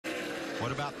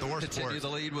What about Thor continue Sports? the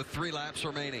lead with 3 laps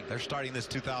remaining. They're starting this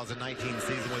 2019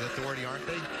 season with authority, aren't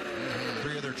they?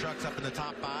 3 of their trucks up in the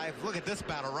top 5. Look at this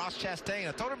battle. Ross Chastain,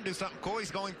 I told him to do something cool. He's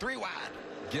going 3 wide.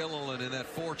 Gilliland in that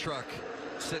 4 truck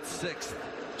sits 6th.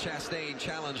 Chastain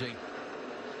challenging.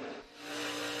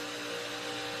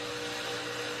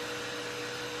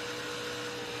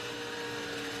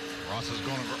 Ross is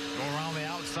going to go around the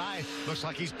outside. Looks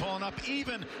like he's pulling up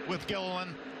even with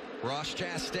Gilliland. Ross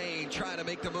Chastain trying to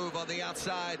make the move on the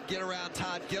outside, get around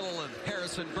Todd Gilliland.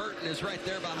 Harrison Burton is right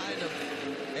there behind him.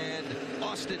 And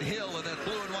Austin Hill in that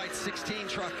blue and white 16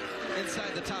 truck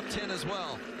inside the top 10 as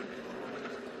well.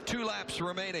 2 laps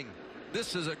remaining.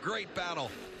 This is a great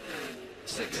battle.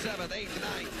 6th, 7th, 8th,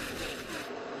 9th.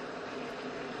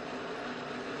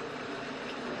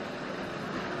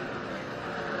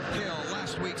 Hill,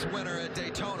 last week's winner at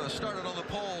Daytona, started on the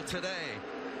pole today.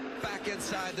 Back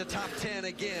inside the top 10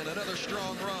 again. Another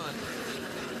strong run.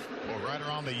 Well, right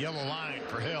around the yellow line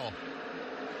for Hill.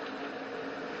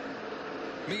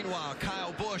 Meanwhile,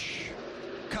 Kyle Busch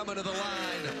coming to the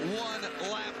line.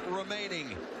 1 lap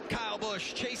remaining. Kyle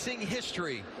Busch chasing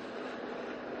history.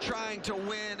 Trying to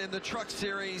win in the Truck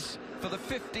Series for the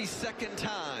 52nd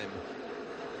time.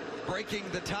 Breaking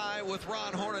the tie with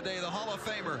Ron Hornaday, the Hall of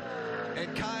Famer.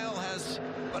 And Kyle has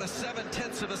but a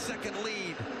 7/10 of a second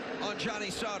lead on Johnny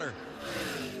Sauter.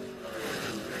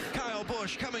 Kyle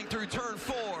Busch coming through turn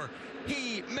 4.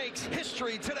 He makes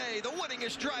history today. The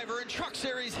winningest driver in Truck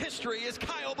Series history is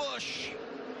Kyle Busch.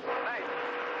 Nice.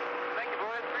 Thank you,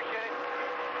 boys. Appreciate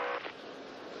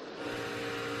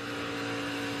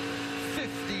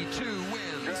it. 52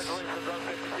 wins. Congratulations on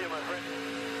 52, my friend.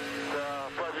 It's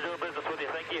a pleasure doing business with you.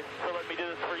 Thank you for letting me do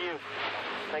this for you.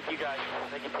 Thank you, guys.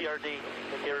 Thank you, TRD.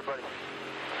 Thank you, everybody.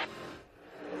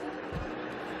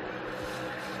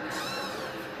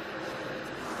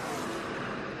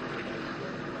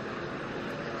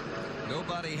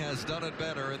 Nobody has done it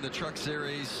better in the Truck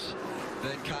Series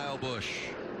than Kyle Busch.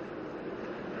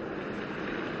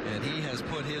 And he has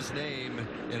put his name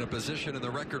in a position in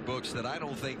the record books that I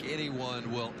don't think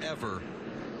anyone will ever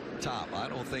top. I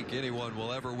don't think anyone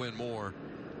will ever win more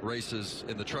races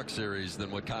in the Truck Series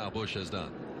than what Kyle Busch has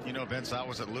done. You know, Vince, I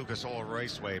was at Lucas Oil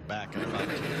Raceway back in about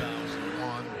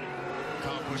 2001.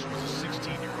 Kyle Busch was a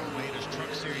 16-year-old, made his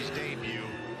Truck Series debut,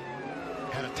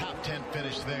 had a top 10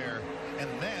 finish there, and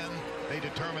then they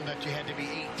determined that you had to be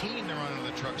 18 to run in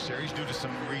the Truck Series due to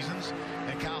some reasons,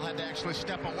 and Kyle had to actually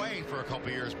step away for a couple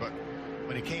years, but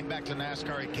when he came back to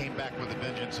NASCAR, he came back with a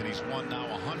vengeance, and he's won now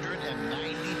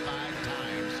 195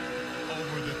 times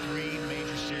over the 3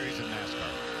 major series in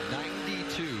NASCAR.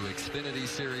 92 Xfinity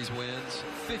Series wins,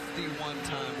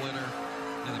 51-time winner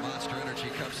in the Monster Energy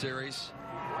Cup Series.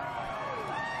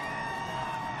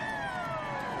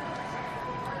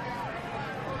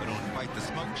 Put on quite the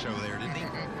smoke show there, didn't he?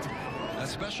 A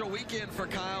special weekend for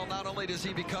Kyle. Not only does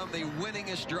he become the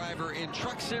winningest driver in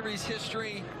Truck Series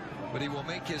history, but he will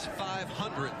make his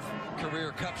 500th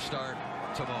career Cup start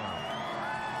tomorrow.